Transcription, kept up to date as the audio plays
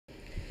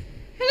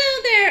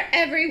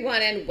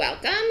everyone, and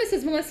welcome. This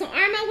is Melissa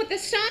Armo with the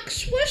Stock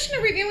Swoosh, and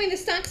I'm reviewing the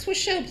Stock Swoosh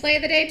Show play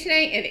of the day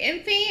today in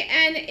INFY,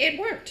 and it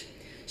worked.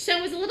 So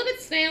it was a little bit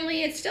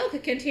snaily. It still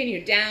could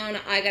continue down.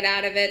 I got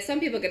out of it.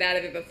 Some people got out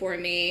of it before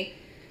me.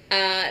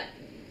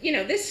 You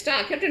know, this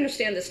stock, you have to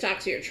understand the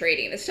stocks you're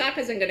trading. The stock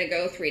isn't going to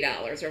go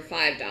 $3 or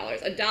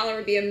 $5. $1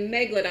 would be a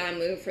megalodon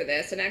move for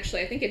this, and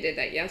actually I think it did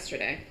that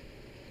yesterday.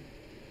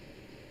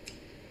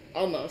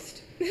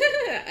 Almost.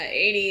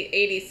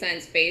 80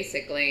 cents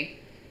basically.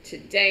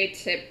 Today,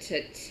 tip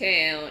to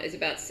tail is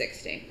about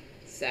 60.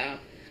 So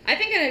I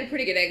think I had a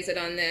pretty good exit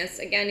on this.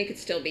 Again, you could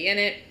still be in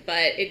it,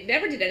 but it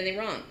never did anything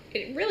wrong.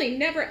 It really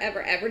never,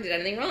 ever, ever did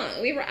anything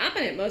wrong. We were up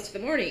in it most of the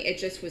morning. It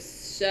just was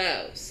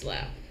so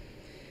slow.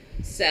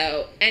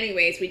 So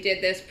anyways, we did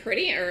this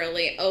pretty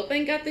early.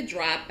 Open, got the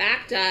drop,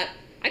 backed up.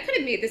 I could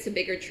have made this a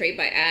bigger trade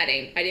by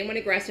adding. I didn't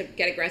want to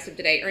get aggressive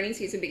today. Earnings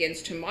season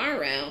begins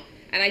tomorrow,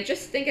 and I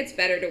just think it's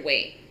better to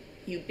wait.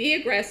 You be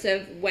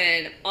aggressive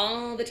when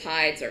all the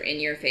tides are in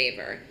your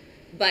favor.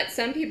 But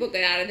some people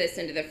got out of this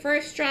into the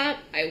first drop.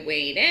 I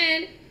weighed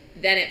in.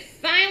 Then it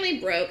finally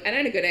broke. And I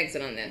had a good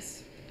exit on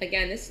this.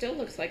 Again, this still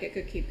looks like it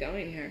could keep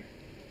going here.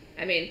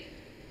 I mean,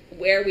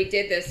 where we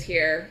did this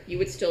here, you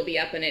would still be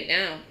up in it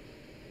now.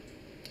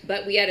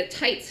 But we had a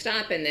tight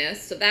stop in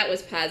this, so that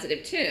was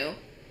positive too.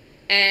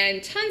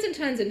 And tons and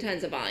tons and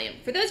tons of volume.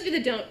 For those of you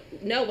that don't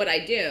know what I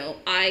do,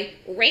 I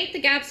rate the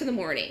gaps in the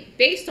morning.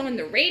 Based on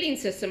the rating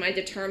system, I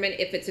determine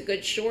if it's a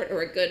good short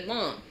or a good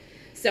long.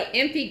 So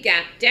INFY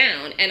gapped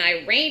down, and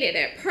I rated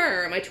it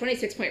per my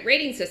 26-point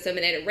rating system,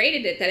 and it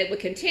rated it that it would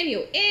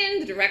continue in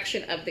the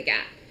direction of the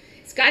gap.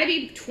 It's got to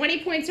be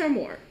 20 points or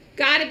more.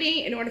 Got to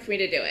be in order for me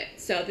to do it.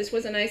 So this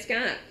was a nice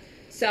gap.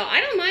 So I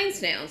don't mind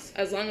snails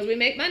as long as we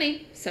make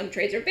money. Some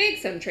trades are big,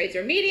 some trades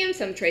are medium,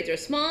 some trades are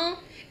small.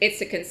 It's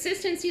the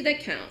consistency that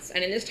counts.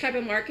 And in this type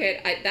of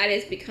market, that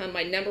has become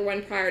my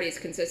 #1 priority is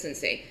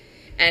consistency.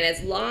 And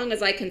as long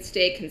as I can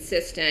stay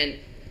consistent,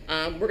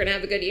 we're going to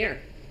have a good year.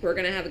 We're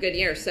going to have a good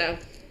year. So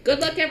good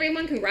luck,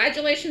 everyone.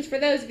 Congratulations for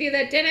those of you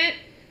that did it.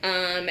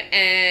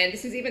 And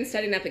this is even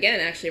setting up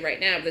again, actually, right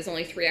now. There's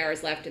only 3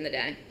 hours left in the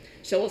day.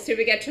 So we'll see what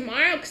we get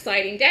tomorrow.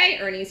 Exciting day.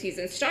 Earnings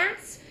season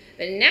starts.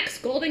 The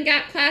next Golden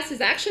Gap class is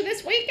actually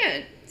this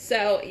weekend.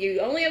 So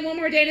you only have one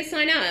more day to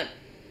sign up.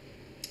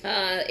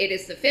 It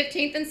is the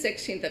 15th and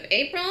 16th of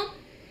April.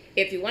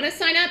 If you want to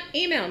sign up,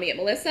 email me at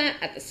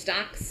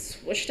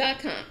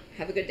melissa@thestockswoosh.com.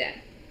 Have a good day.